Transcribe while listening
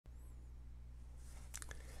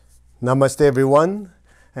Namaste, everyone,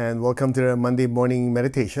 and welcome to the Monday morning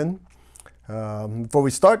meditation. Before we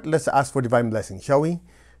start, let's ask for divine blessing, shall we?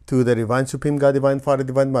 To the Divine Supreme God, Divine Father,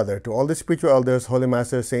 Divine Mother, to all the spiritual elders, holy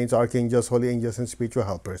masters, saints, archangels, holy angels, and spiritual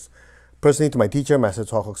helpers. Personally, to my teacher, Master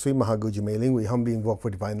Chokok Sui Mahaguji Meiling, we humbly invoke for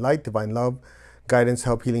divine light, divine love, guidance,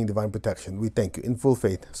 help, healing, divine protection. We thank you. In full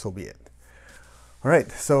faith, so be it. All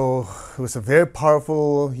right, so it was a very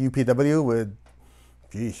powerful UPW with,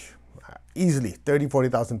 easily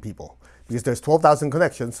 40,000 people, because there's 12,000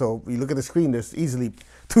 connections. So we look at the screen, there's easily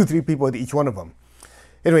 2-3 people at each one of them.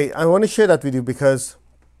 Anyway, I want to share that with you because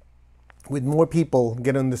with more people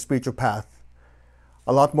get on the spiritual path,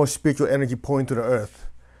 a lot more spiritual energy pouring to the earth,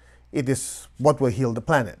 it is what will heal the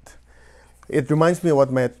planet. It reminds me of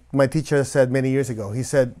what my teacher said many years ago. He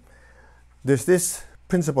said, there's this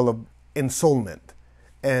principle of ensoulment,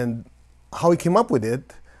 and how he came up with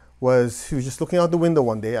it was he was just looking out the window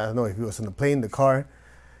one day. I don't know if he was in the plane, the car,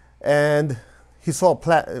 and he saw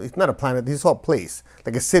not a planet, he saw a place,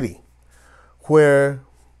 like a city, where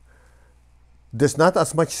there's not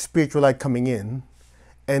as much spiritual light coming in,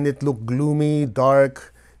 and it looked gloomy,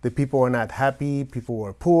 dark. The people were not happy, people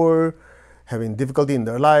were poor, having difficulty in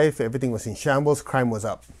their life, everything was in shambles, crime was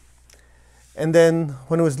up. And then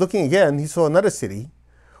when he was looking again, he saw another city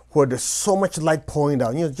where there's so much light pouring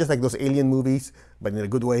down, just like those alien movies, but in a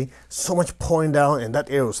good way, so much pouring down, and that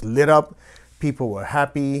area was lit up. People were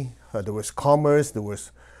happy, there was commerce,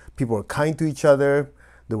 people were kind to each other,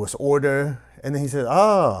 there was order. And then he said,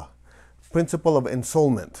 principle of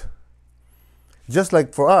ensoulment. Just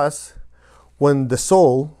like for us, when the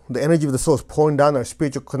soul, the energy of the soul is pouring down our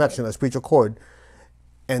spiritual connection, our spiritual cord,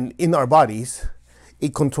 and in our bodies,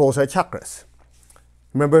 it controls our chakras.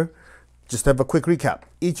 Remember, just to have a quick recap,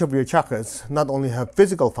 each of your chakras not only have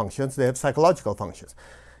physical functions, they have psychological functions.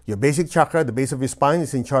 Your basic chakra, the base of your spine,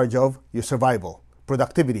 is in charge of your survival,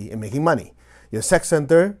 productivity, and making money. Your sex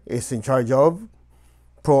center is in charge of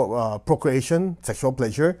procreation, sexual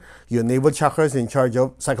pleasure. Your navel chakra is in charge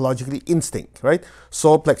of psychologically instinct, right?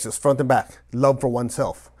 Solar plexus, front and back, love for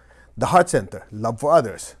oneself. The heart center, love for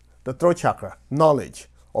others. The throat chakra, knowledge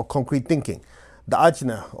or concrete thinking. The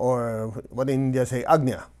ajna, or what in India say,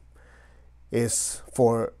 agnya, is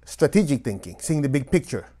for strategic thinking, seeing the big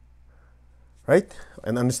picture, right?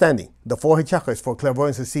 And understanding. The forehead chakra is for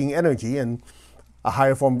clairvoyance and seeing energy and a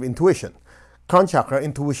higher form of intuition. Crown chakra,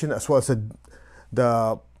 intuition, as well as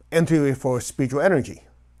the entryway for spiritual energy.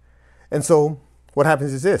 And so what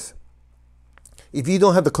happens is this. If you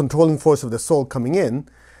don't have the controlling force of the soul coming in,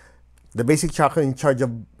 the basic chakra in charge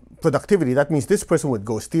of productivity, that means this person would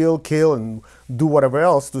go steal, kill, and do whatever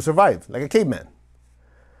else to survive, like a caveman.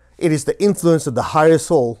 It is the influence of the higher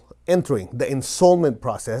soul entering the ensoulment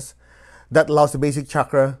process that allows the basic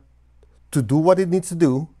chakra to do what it needs to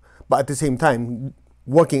do, but at the same time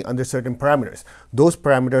working under certain parameters. Those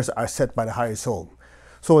parameters are set by the higher soul.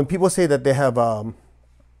 So when people say that they have a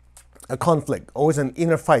conflict, always an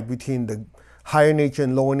inner fight between the higher nature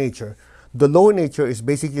and lower nature, the lower nature is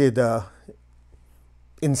basically the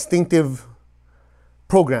instinctive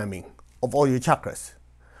programming of all your chakras.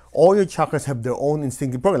 All your chakras have their own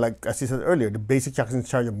instinctive program. Like as I said earlier, the basic chakra is in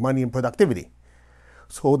charge of money and productivity.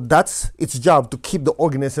 So that's its job, to keep the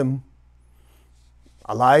organism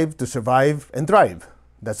alive, to survive and thrive.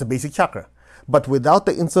 That's the basic chakra. But without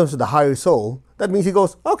the influence of the higher soul, that means he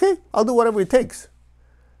goes, okay, I'll do whatever it takes.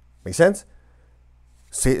 Make sense?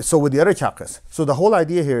 So with the other chakras. So the whole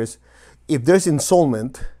idea here is, if there's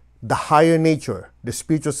ensoulment, the higher nature, the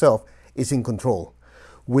spiritual self, is in control.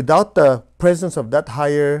 Without the presence of that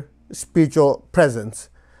higher spiritual presence,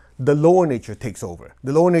 the lower nature takes over.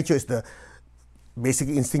 The lower nature is the basic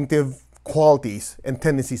instinctive qualities and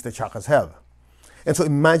tendencies the chakras have. And so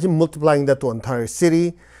imagine multiplying that to an entire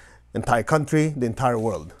city, entire country, the entire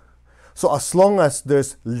world. So as long as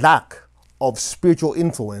there's lack of spiritual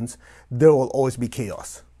influence, there will always be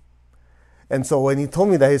chaos. And so when he told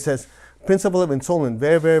me that, he says, principle of ensoulment,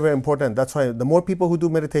 very, very, very important. That's why the more people who do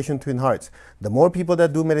meditation, twin hearts, the more people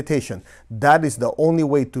that do meditation, that is the only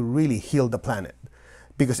way to really heal the planet.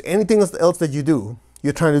 Because anything else that you do,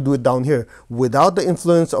 you're trying to do it down here without the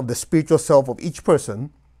influence of the spiritual self of each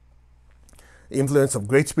person, influence of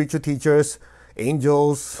great spiritual teachers,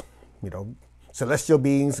 angels, celestial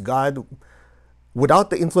beings, God.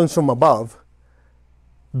 Without the influence from above,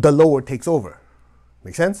 the lower takes over.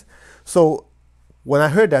 Make sense? So when I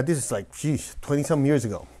heard that, this is like, 20-some years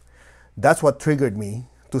ago, that's what triggered me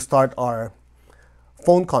to start our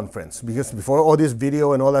phone conference. Because before all this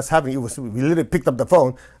video and all that's happening, we literally picked up the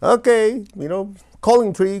phone. Okay,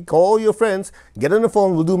 calling tree, call your friends, get on the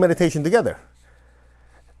phone, we'll do meditation together.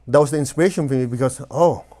 That was the inspiration for me, because,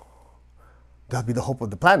 that'll be the hope of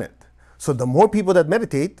the planet. So the more people that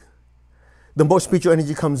meditate, the more spiritual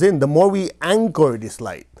energy comes in, the more we anchor this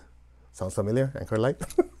light. Sounds familiar? Anchor light?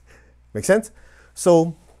 Make sense?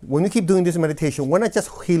 So when we keep doing this meditation, we're not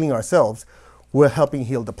just healing ourselves, we're helping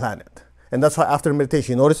heal the planet. And that's why after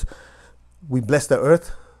meditation, you notice we bless the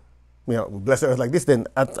earth. We bless the earth like this, then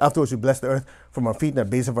afterwards we bless the earth from our feet and the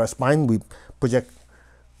base of our spine. We project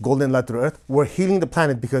golden light to the earth. We're healing the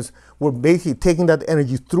planet because we're basically taking that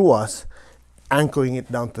energy through us, anchoring it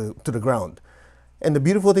down to the ground. And the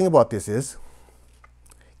beautiful thing about this is,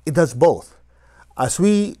 it does both. As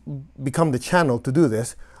we become the channel to do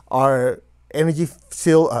this, our energy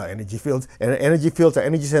fields, our energy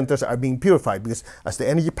centers are being purified, because as the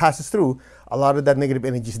energy passes through, a lot of that negative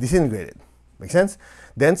energy is disintegrated. Make sense?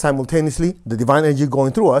 Then simultaneously, the divine energy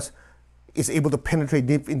going through us is able to penetrate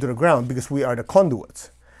deep into the ground because we are the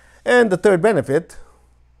conduits. And the third benefit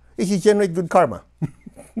is you generate good karma.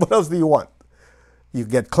 What else do you want? You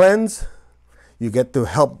get cleansed, you get to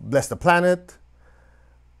help bless the planet,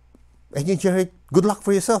 and you generate good luck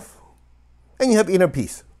for yourself. And you have inner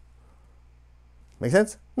peace. Make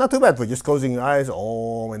sense? Not too bad for just closing your eyes,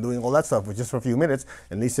 and doing all that stuff for just for a few minutes,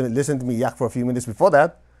 and listen to me yak for a few minutes before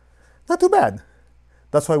that. Not too bad.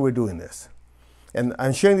 That's why we're doing this. And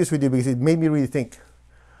I'm sharing this with you because it made me really think,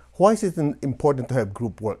 why is it important to have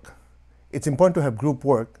group work? It's important to have group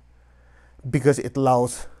work because it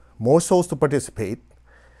allows more souls to participate.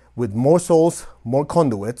 With more souls, more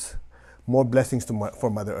conduits, more blessings for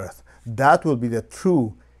Mother Earth. That will be the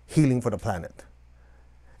true healing for the planet.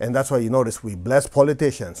 And that's why you notice we bless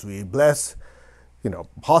politicians, we bless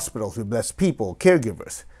hospitals, we bless people,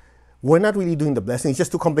 caregivers. We're not really doing the blessing. It's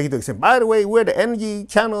just too complicated to say, by the way, we're the energy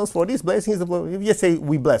channels for these blessings. If you just say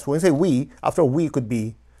we bless, when you say we, after we could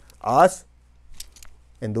be us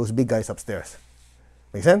and those big guys upstairs.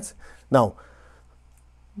 Make sense? Now,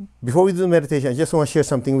 before we do the meditation, I just want to share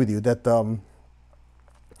something with you that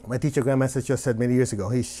my teacher, Grandmaster, just said many years ago.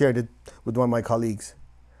 He shared it with one of my colleagues.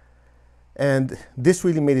 And this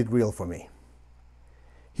really made it real for me.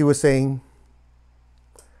 He was saying,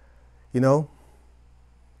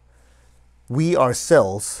 we are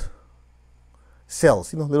cells,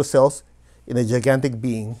 little cells in a gigantic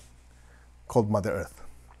being called Mother Earth.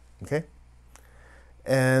 Okay?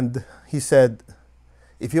 And he said,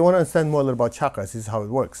 if you want to understand more about chakras, this is how it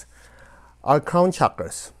works. Our crown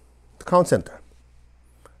chakras, the crown center,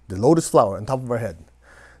 the lotus flower on top of our head.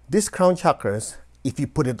 These crown chakras, if you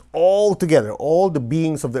put it all together, all the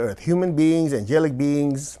beings of the earth, human beings, angelic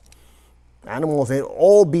beings, animals,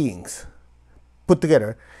 all beings put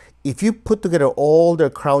together, if you put together all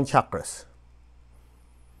their crown chakras,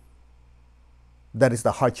 that is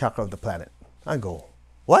the heart chakra of the planet. I go,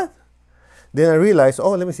 what? Then I realized,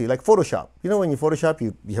 let me see, like Photoshop. When you Photoshop,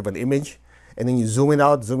 you have an image, and then you zoom in,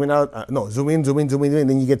 zoom in, and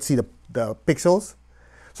then you get to see the pixels.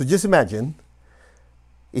 So just imagine,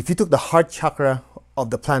 if you took the heart chakra of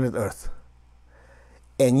the planet Earth,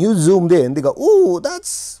 and you zoomed in, they go, ooh,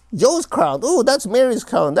 that's Joe's crown, ooh, that's Mary's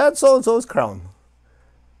crown, that's so-and-so's crown.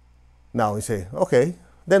 Now we say, okay,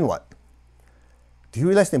 then what? Do you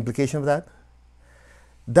realize the implication of that?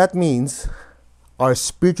 That means our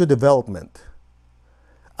spiritual development,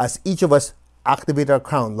 as each of us activate our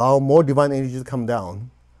crown, allow more divine energy to come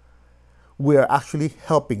down, we are actually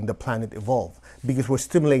helping the planet evolve because we're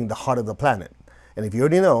stimulating the heart of the planet. And if you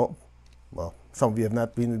already know, well, some of you have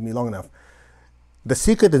not been with me long enough, the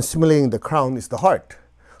secret in stimulating the crown is the heart.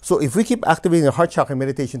 So if we keep activating the heart chakra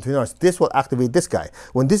meditation 2 hours, this will activate this guy.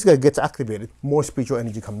 When this guy gets activated, more spiritual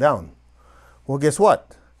energy come down. Well, guess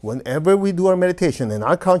what? Whenever we do our meditation and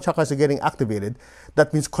our crown chakras are getting activated,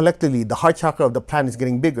 that means collectively the heart chakra of the planet is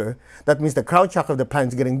getting bigger. That means the crown chakra of the planet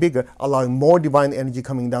is getting bigger, allowing more divine energy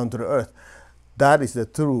coming down to the earth. That is the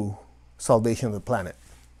true salvation of the planet.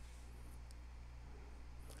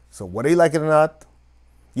 So whether you like it or not,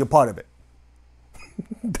 you're part of it.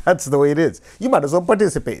 That's the way it is. You might as well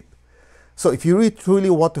participate. So if you really truly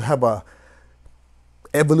want to have a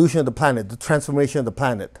evolution of the planet, the transformation of the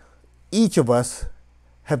planet, each of us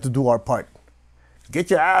have to do our part. Get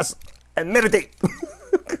your ass and meditate.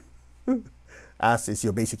 Ass is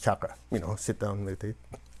your basic chakra. Sit down, meditate.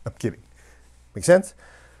 I'm kidding. Make sense?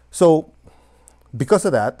 So because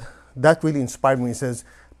of that, that really inspired me. It says,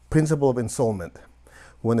 principle of ensoulment.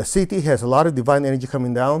 When a city has a lot of divine energy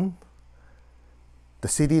coming down, the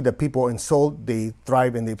city, the people are ensouled, they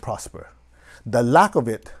thrive and they prosper. The lack of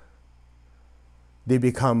it, they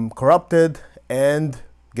become corrupted and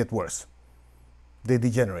get worse. They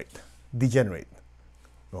degenerate.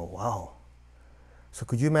 Oh, wow. So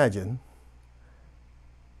could you imagine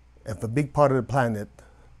if a big part of the planet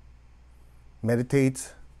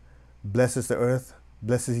meditates, blesses the earth,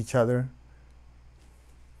 blesses each other,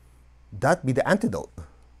 that be the antidote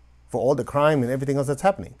for all the crime and everything else that's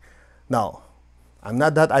happening. Now, I'm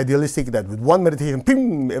not that idealistic that with one meditation,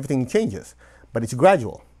 ping, everything changes. But it's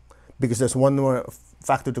gradual, because there's one more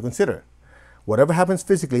factor to consider. Whatever happens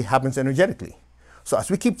physically happens energetically. So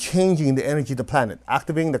as we keep changing the energy of the planet,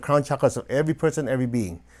 activating the crown chakras of every person, every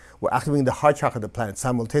being, we're activating the heart chakra of the planet.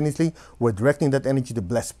 Simultaneously, we're directing that energy to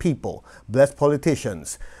bless people, bless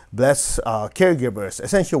politicians, bless caregivers,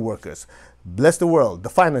 essential workers, bless the world, the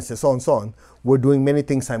finances, so on and so on. We're doing many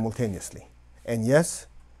things simultaneously. And yes,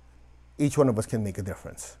 each one of us can make a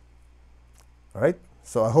difference. All right?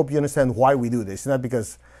 So I hope you understand why we do this. It's not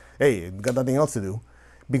because, hey, we've got nothing else to do.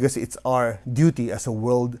 Because it's our duty as a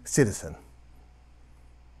world citizen.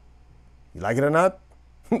 You like it or not?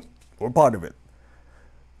 We're part of it.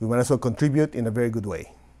 We might as well contribute in a very good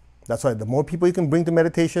way. That's why the more people you can bring to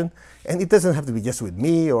meditation, and it doesn't have to be just with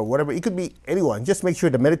me or whatever, it could be anyone. Just make sure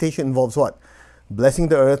the meditation involves what? Blessing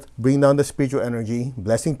the earth, bring down the spiritual energy,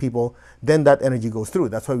 blessing people, then that energy goes through.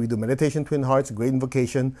 That's why we do meditation, twin hearts, great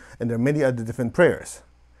invocation, and there are many other different prayers.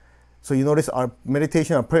 So you notice our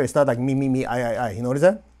meditation, our prayer, it's not like me, I. You notice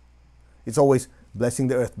that? It's always blessing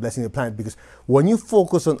the earth, blessing the planet, because when you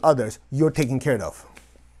focus on others, you're taken care of.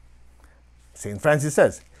 St. Francis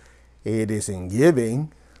says, it is in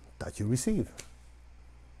giving that you receive.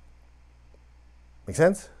 Make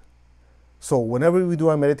sense? So whenever we do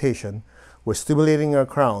our meditation, we're stimulating our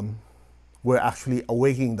crown, we're actually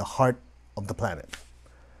awakening the heart of the planet.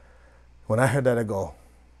 When I heard that, I go,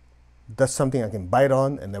 that's something I can bite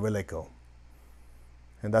on and never let go.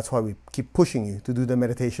 And that's why we keep pushing you to do the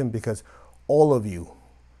meditation, because all of you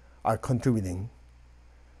are contributing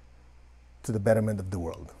to the betterment of the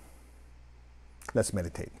world. Let's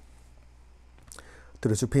meditate. To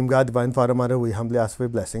the Supreme God, Divine Father, Mother, we humbly ask for your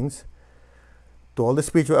blessings. To all the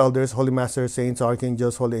spiritual elders, holy masters, saints,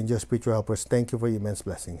 archangels, holy angels, spiritual helpers, thank you for your immense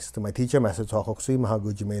blessings. To my teacher, Master Chokok Sui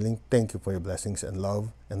Mahaguji Mailing, thank you for your blessings and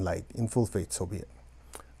love and light. In full faith, so be it.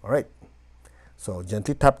 All right. So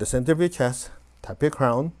gently tap the center of your chest, tap your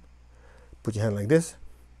crown, put your hand like this.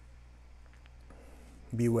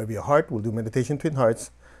 Be aware of your heart. We'll do meditation twin hearts,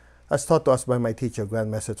 as taught to us by my teacher,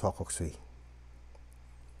 Grandmaster Chokok Sui.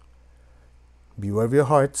 Be aware of your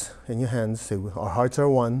hearts and your hands. Say, our hearts are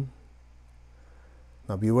one.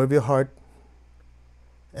 Now be aware of your heart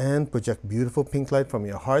and project beautiful pink light from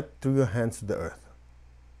your heart through your hands to the earth.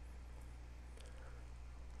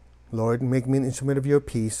 Lord, make me an instrument of your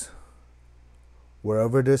peace.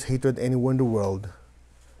 Wherever there's hatred anywhere in the world,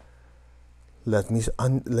 let me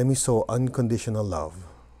sow unconditional love.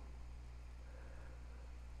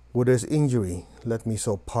 Where there's injury, let me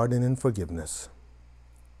sow pardon and forgiveness.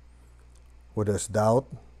 Where there's doubt,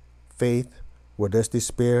 faith, where there's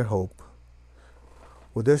despair, hope.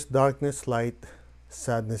 Where there's darkness, light,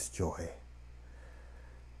 sadness, joy.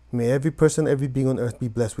 May every person, every being on earth be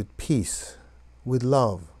blessed with peace, with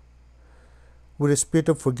love, with a spirit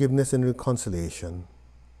of forgiveness and reconciliation,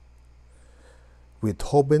 with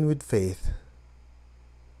hope and with faith,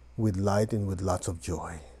 with light and with lots of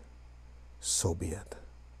joy. So be it.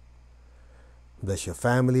 Bless your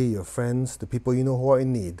family, your friends, the people you know who are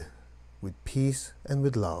in need, with peace and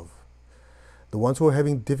with love. The ones who are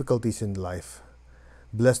having difficulties in life,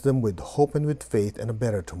 bless them with hope and with faith and a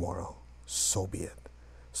better tomorrow. So be it.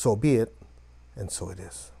 So be it, and so it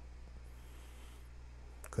is.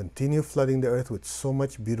 Continue flooding the earth with so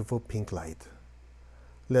much beautiful pink light.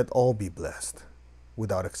 Let all be blessed,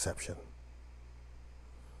 without exception.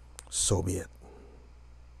 So be it.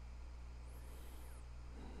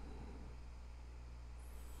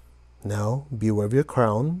 Now, be aware of your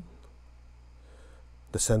crown,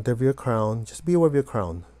 the center of your crown. Just be aware of your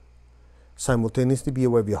crown. Simultaneously be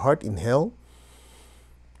aware of your heart. Inhale.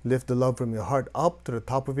 Lift the love from your heart up to the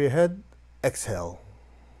top of your head. Exhale.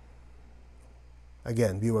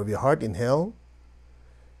 Again, be aware of your heart. Inhale.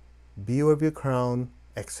 Be aware of your crown.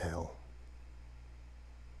 Exhale.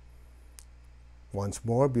 Once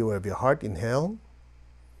more, be aware of your heart. Inhale.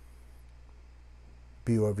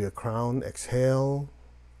 Be aware of your crown. Exhale.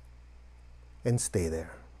 And stay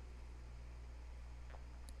there.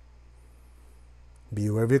 Be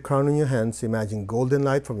aware of your crown in your hands. Imagine golden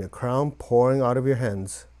light from your crown pouring out of your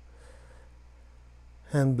hands.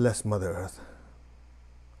 And bless Mother Earth.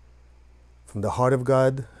 From the heart of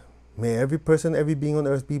God, may every person, every being on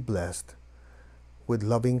earth be blessed with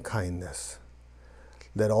loving kindness.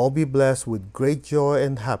 Let all be blessed with great joy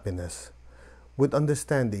and happiness, with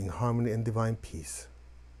understanding, harmony, and divine peace.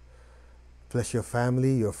 Bless your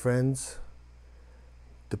family, your friends,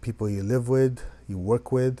 the people you live with, you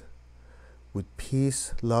work with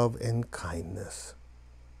peace, love, and kindness.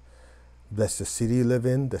 Bless the city you live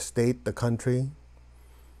in, the state, the country,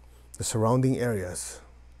 the surrounding areas,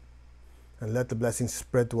 and let the blessings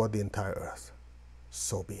spread throughout the entire earth.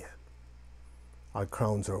 So be it. Our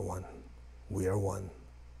crowns are one. We are one.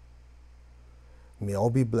 May all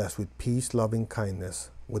be blessed with peace, loving kindness,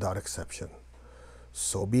 without exception.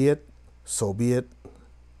 So be it,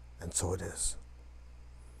 and so it is.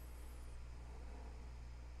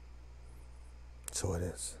 So it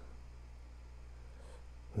is.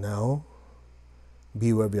 Now,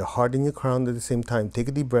 be aware of your heart and your crown at the same time. Take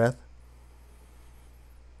a deep breath.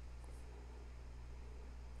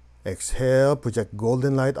 Exhale, project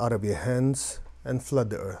golden light out of your hands and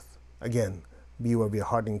flood the earth. Again, be aware of your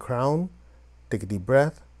heart and crown. Take a deep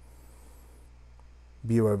breath.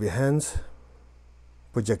 Be aware of your hands.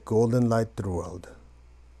 Project golden light to the world.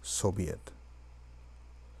 So be it.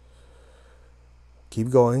 Keep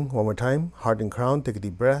going. One more time. Heart and crown. Take a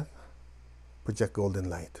deep breath. Project golden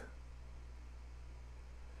light.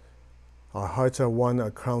 Our hearts are one.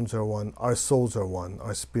 Our crowns are one. Our souls are one.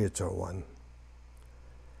 Our spirits are one.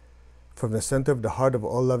 From the center of the heart of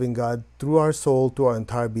all loving God, through our soul to our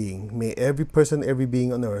entire being, may every person, every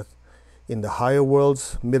being on earth, in the higher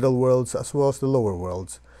worlds, middle worlds, as well as the lower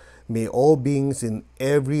worlds, may all beings in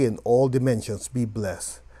every and all dimensions be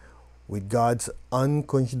blessed with God's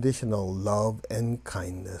unconditional love and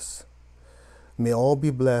kindness. May all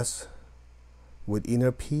be blessed with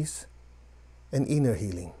inner peace and inner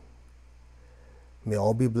healing. May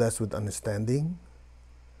all be blessed with understanding,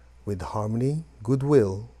 with harmony,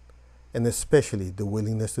 goodwill, and especially the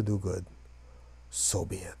willingness to do good. So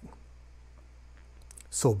be it.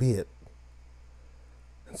 So be it.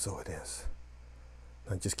 And so it is.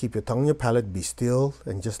 Now just keep your tongue on your palate, be still,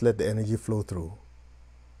 and just let the energy flow through.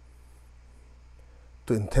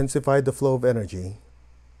 To intensify the flow of energy,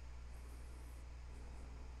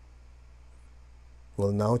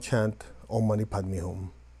 we'll now chant Om Mani Padme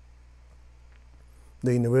Hum,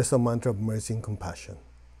 the universal mantra of mercy and compassion.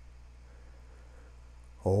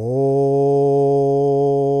 Om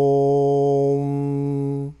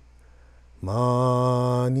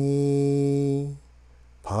Mani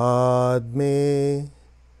Padme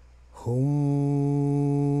Hum.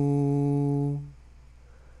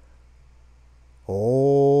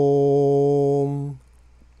 Om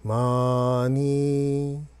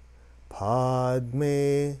Mani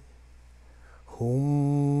Padme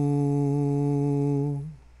Hum.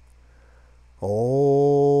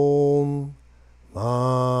 Om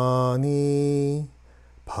Mani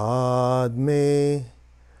Padme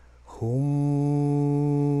Hum.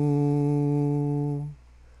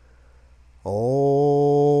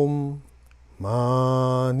 Om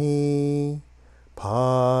Mani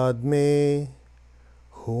Padme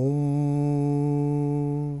Hum.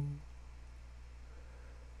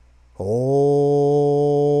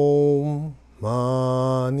 Om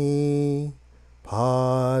Mani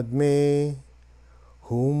Padme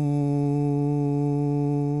Hum.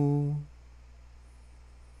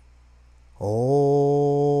 Om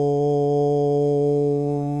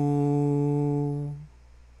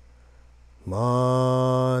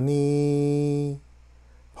Mani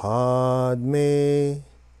Padme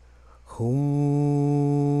Hum.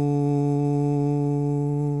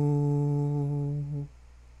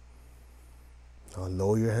 Now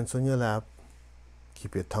lower your hands on your lap.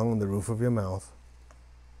 Keep your tongue on the roof of your mouth.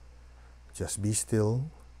 Just be still.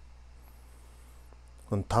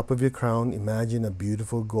 On top of your crown, imagine a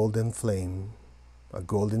beautiful golden flame, a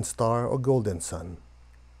golden star or golden sun.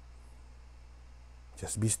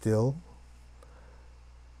 Just be still.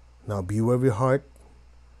 Now be aware of your heart.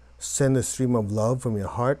 Send a stream of love from your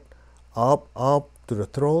heart up to the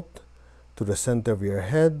throat, to the center of your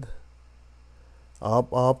head,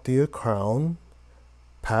 up to your crown,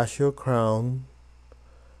 past your crown,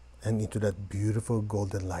 and into that beautiful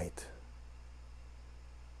golden light.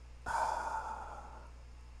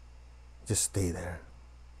 Just stay there.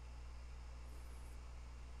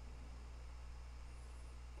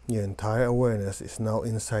 Your entire awareness is now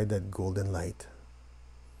inside that golden light.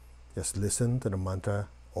 Just listen to the mantra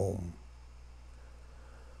Om.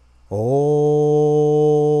 Om.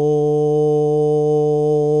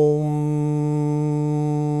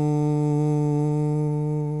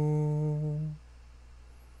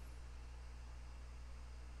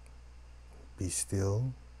 Be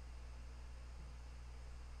still.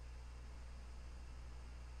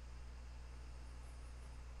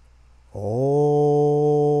 Om.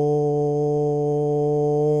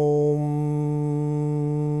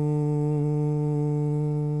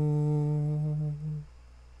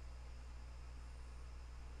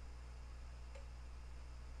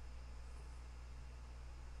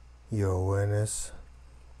 Your awareness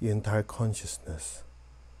Your entire consciousness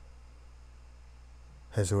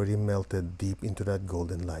has already melted deep into that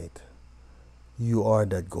golden light. You are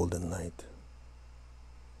that golden light.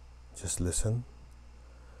 Just listen.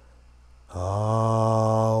 Aum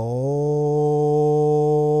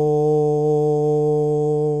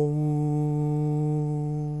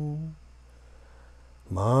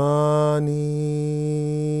Mani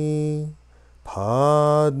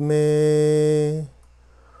Padme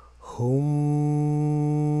Hum.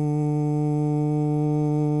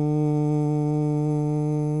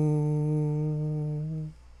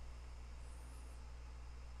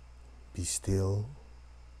 Be still.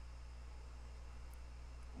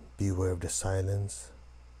 Be aware of the silence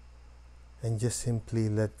and just simply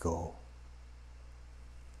let go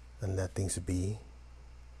and let things be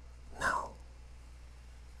now.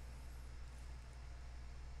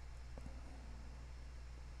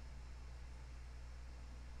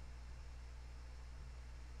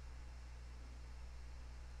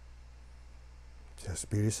 Just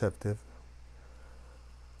be receptive.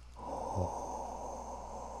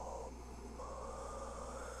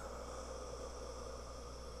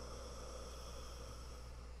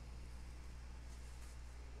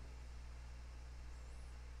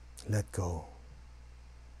 Let go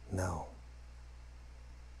now.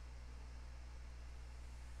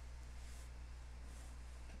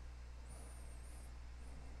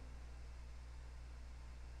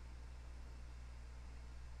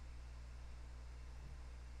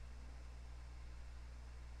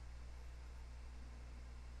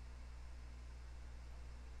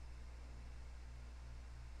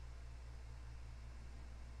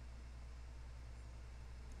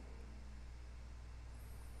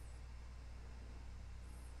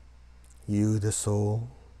 You, the soul,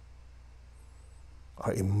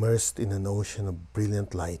 are immersed in an ocean of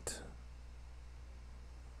brilliant light.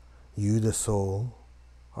 You, the soul,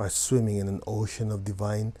 are swimming in an ocean of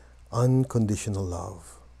divine, unconditional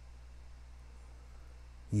love.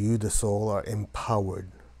 You, the soul, are empowered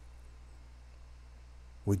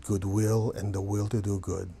with goodwill and the will to do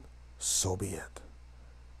good. So be it.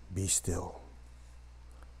 Be still.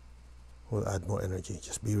 We'll add more energy.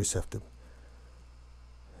 Just be receptive.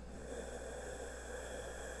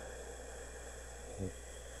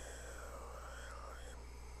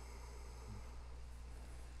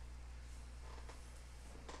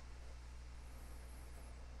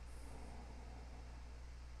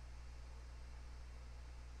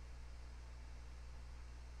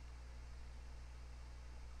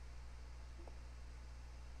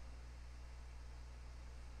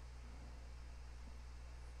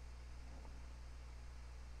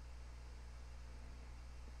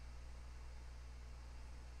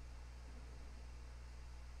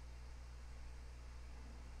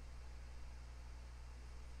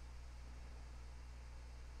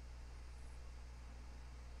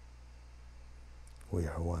 We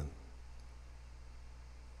are one.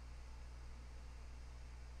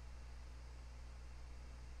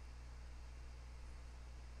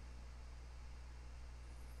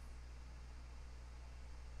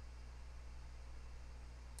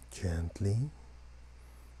 Gently,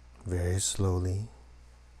 very slowly,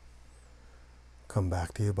 come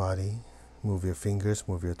back to your body. Move your fingers,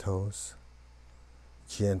 move your toes.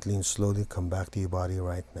 Gently and slowly come back to your body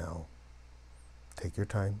right now. Take your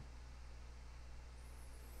time.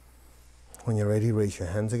 When you're ready, raise your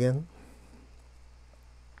hands again.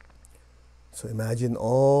 So imagine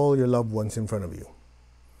all your loved ones in front of you.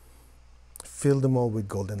 Fill them all with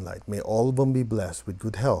golden light. May all of them be blessed with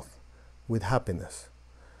good health, with happiness,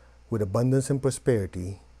 with abundance and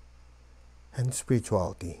prosperity, and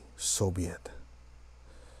spirituality. So be it.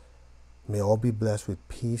 May all be blessed with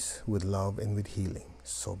peace, with love, and with healing.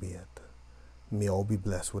 So be it. May all be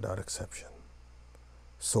blessed without exception.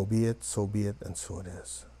 So be it, and so it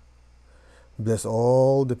is. Bless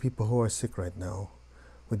all the people who are sick right now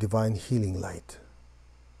with divine healing light.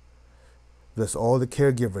 Bless all the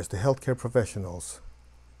caregivers, the healthcare professionals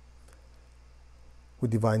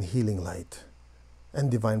with divine healing light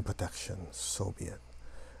and divine protection. So be it.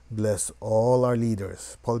 Bless all our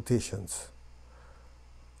leaders, politicians,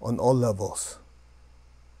 on all levels,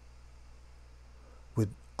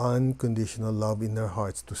 with unconditional love in their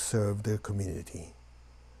hearts to serve their community,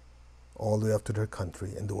 all the way up to their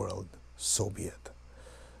country and the world. So be it.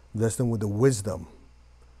 Bless them with the wisdom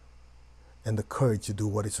and the courage to do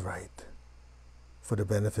what is right for the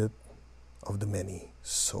benefit of the many.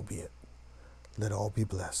 So be it. Let all be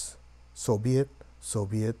blessed. So be it,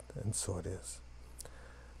 and so it is.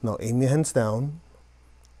 Now aim your hands down.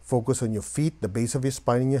 Focus on your feet, the base of your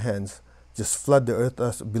spine, and your hands. Just flood the earth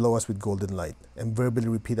below us with golden light. And verbally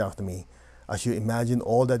repeat after me. as you imagine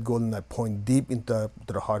all that golden light pouring deep into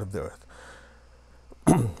the heart of the earth.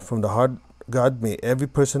 From the heart, God, may every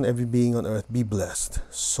person, every being on earth be blessed.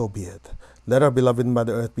 So be it. Let our beloved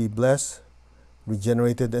Mother Earth be blessed,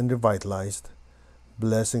 regenerated, and revitalized.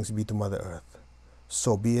 Blessings be to Mother Earth.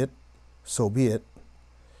 So be it, so be it,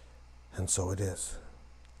 and so it is.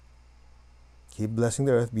 Keep blessing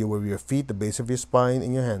the earth. Be aware of your feet, the base of your spine,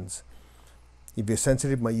 and your hands. If you're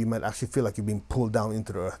sensitive, you might actually feel like you're being pulled down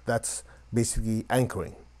into the earth. That's basically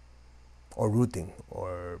anchoring, or rooting,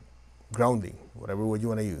 or grounding, whatever word you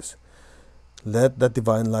want to use. Let that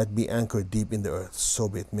divine light be anchored deep in the earth. So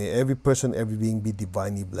be it. May every person, every being be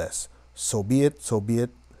divinely blessed. So be it,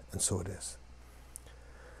 and so it is.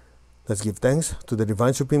 Let's give thanks to the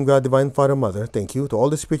Divine Supreme God, Divine Father, Mother. Thank you to all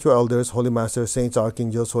the spiritual elders, Holy Masters, Saints,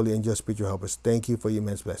 Archangels, Holy Angels, spiritual helpers. Thank you for your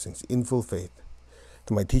immense blessings. In full faith.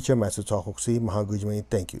 To my teacher, Master Chokoksi, Mahagujimani,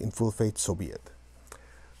 thank you. In full faith, so be it.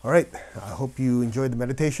 All right. I hope you enjoyed the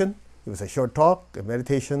meditation. It was a short talk, a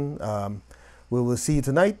meditation. We will see you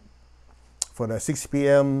tonight for the 6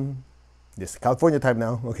 p.m. This California time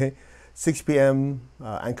now, okay? 6 p.m.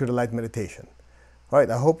 Anchor the Light meditation. All right.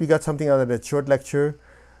 I hope you got something out of that short lecture.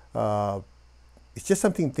 It's just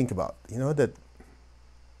something to think about, that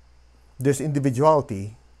there's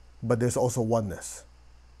individuality, but there's also oneness.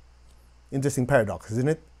 Interesting paradox, isn't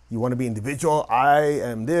it? You want to be individual, I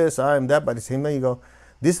am this, I am that, but at the same time you go,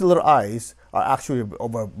 these little eyes are actually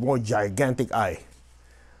of a more gigantic eye.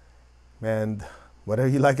 And whether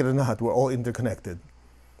you like it or not, we're all interconnected.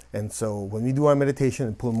 And so when we do our meditation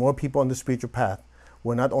and pull more people on the spiritual path,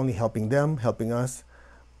 we're not only helping them, helping us,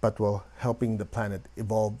 but we're helping the planet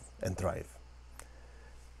evolve and thrive.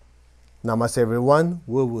 Namaste, everyone.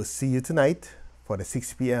 We will see you tonight for the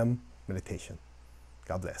 6 p.m. meditation.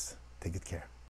 God bless. Take good care.